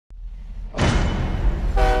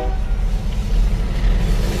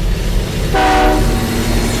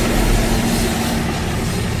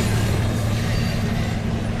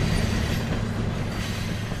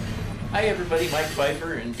Hi everybody, Mike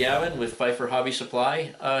Pfeiffer and Gavin with Pfeiffer Hobby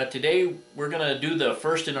Supply. Today we're going to do the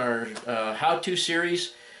first in our how-to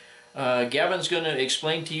series. Gavin's going to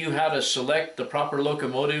explain to you how to select the proper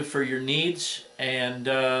locomotive for your needs, and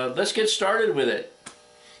let's get started with it.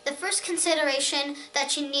 The first consideration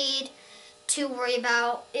that you need to worry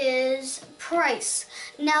about is price.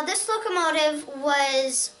 Now this locomotive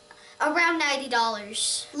was around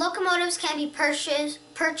 $90. Locomotives can be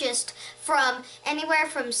purchased from anywhere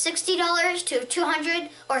from $60 to $200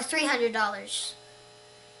 or $300.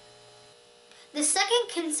 The second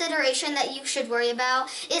consideration that you should worry about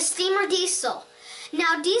is steam or diesel.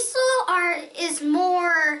 Now diesel is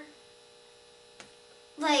more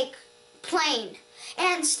like plain,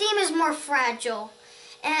 and steam is more fragile.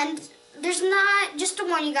 And there's not, just to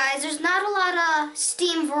warn you guys, there's not a lot of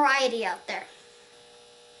steam variety out there.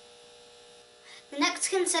 The next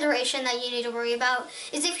consideration that you need to worry about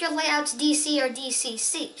is if your layout's DC or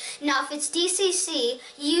DCC. Now if it's DCC,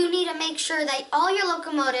 you need to make sure that all your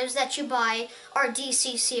locomotives that you buy are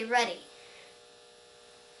DCC ready.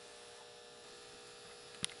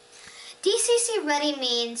 DCC ready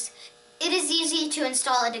means it is easy to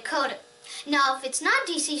install a decoder. Now if it's not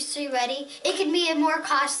DCC ready, it can be a more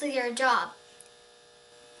costlier job.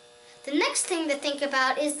 The next thing to think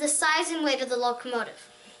about is the size and weight of the locomotive.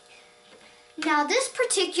 Now this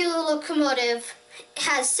particular locomotive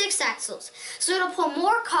has 6 axles, so it'll pull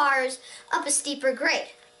more cars up a steeper grade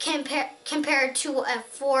compared to a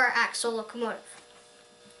 4-axle locomotive.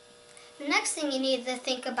 The next thing you need to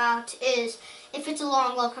think about is if it's a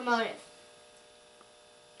long locomotive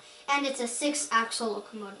and it's a 6-axle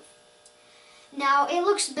locomotive. Now it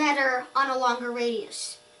looks better on a longer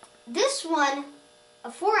radius. This one, a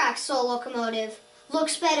 4-axle locomotive,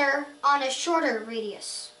 looks better on a shorter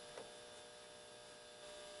radius.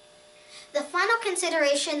 The final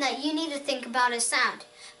consideration that you need to think about is sound.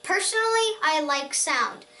 Personally, I like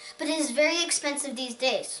sound, but it is very expensive these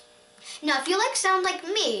days. Now, if you like sound like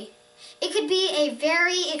me, it could be a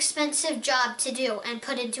very expensive job to do and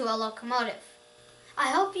put into a locomotive.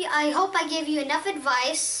 I hope I gave you enough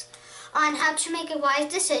advice on how to make a wise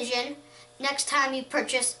decision next time you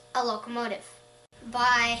purchase a locomotive.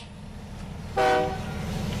 Bye.